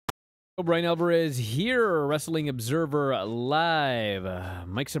Brian Alvarez here, Wrestling Observer Live.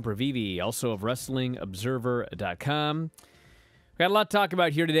 Mike Sempervive, also of WrestlingObserver.com. Got a lot to talk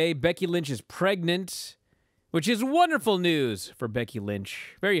about here today. Becky Lynch is pregnant, which is wonderful news for Becky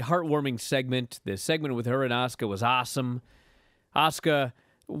Lynch. Very heartwarming segment. The segment with her and Asuka was awesome. Asuka,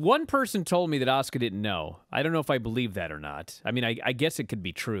 one person told me that Asuka didn't know. I don't know if I believe that or not. I mean, I guess it could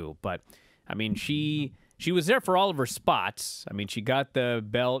be true, but I mean, she was there for all of her spots. I mean, she got the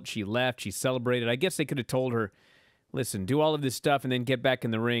belt, she left, she celebrated. I guess they could have told her, listen, do all of this stuff and then get back in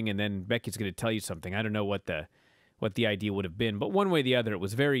the ring, and then Becky's going to tell you something. I don't know what the idea would have been, but one way or the other, it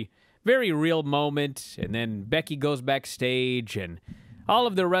was very, very real moment. And then Becky goes backstage, and all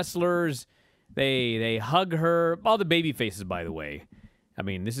of the wrestlers, they hug her. All the baby faces, by the way. I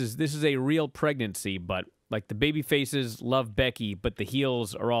mean, this is a real pregnancy, but like the baby faces love Becky, but the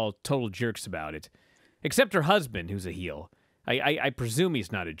heels are all total jerks about it. Except her husband, who's a heel. I presume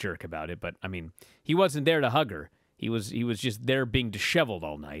he's not a jerk about it, but, I mean, he wasn't there to hug her. He was just there being disheveled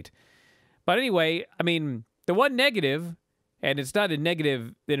all night. But anyway, I mean, the one negative, and it's not a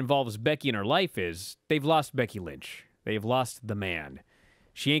negative that involves Becky in her life, is they've lost Becky Lynch. They've lost the man.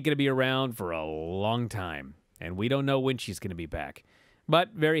 She ain't going to be around for a long time, and we don't know when she's going to be back.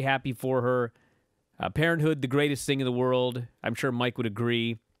 But very happy for her. Parenthood, the greatest thing in the world. I'm sure Mike would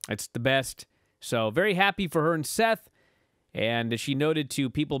agree. It's the best. So very happy for her and Seth. And as she noted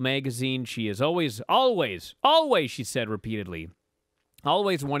to People magazine, she has always, she said repeatedly,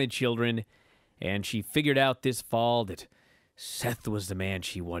 always wanted children. And she figured out this fall that Seth was the man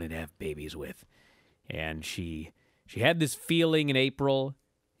she wanted to have babies with. And she had this feeling in April,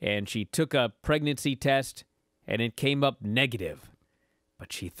 and she took a pregnancy test, and it came up negative.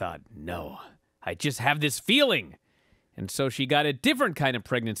 But she thought, no, I just have this feeling. And so she got a different kind of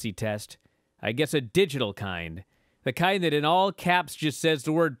pregnancy test. I guess a digital kind. The kind that in all caps just says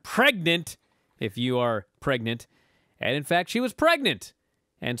the word pregnant, if you are pregnant. And in fact, she was pregnant.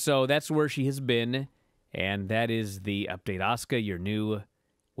 And so that's where she has been. And that is the update. Asuka, your new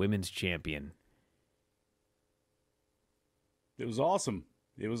women's champion. It was awesome.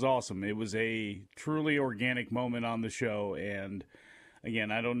 It was awesome. It was a truly organic moment on the show. And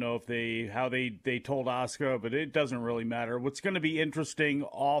again, I don't know if how they told Asuka, but it doesn't really matter. What's going to be interesting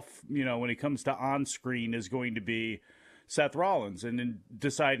when it comes to on-screen is going to be Seth Rollins and then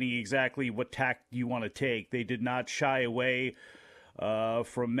deciding exactly what tack you want to take. They did not shy away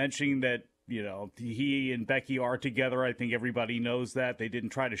from mentioning that, he and Becky are together. I think everybody knows that. They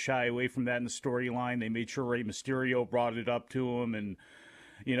didn't try to shy away from that in the storyline. They made sure Rey Mysterio brought it up to him, and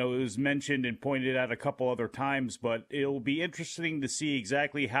it was mentioned and pointed out a couple other times, but it'll be interesting to see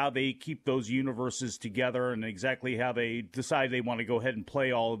exactly how they keep those universes together and exactly how they decide they want to go ahead and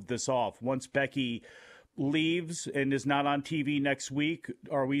play all of this off. Once Becky leaves and is not on TV next week,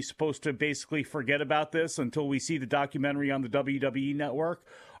 are we supposed to basically forget about this until we see the documentary on the WWE Network?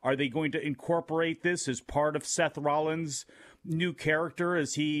 Are they going to incorporate this as part of Seth Rollins' new character?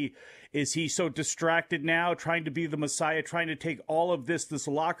 Is he so distracted now, trying to be the Messiah, trying to take all of this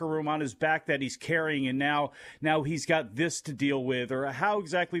locker room on his back that he's carrying, and now he's got this to deal with? Or how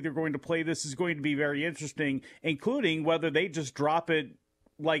exactly they're going to play this is going to be very interesting, including whether they just drop it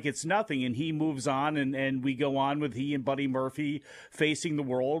like it's nothing and he moves on and we go on with he and Buddy Murphy facing the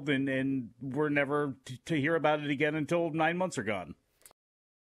world, and we're never to hear about it again until 9 months are gone.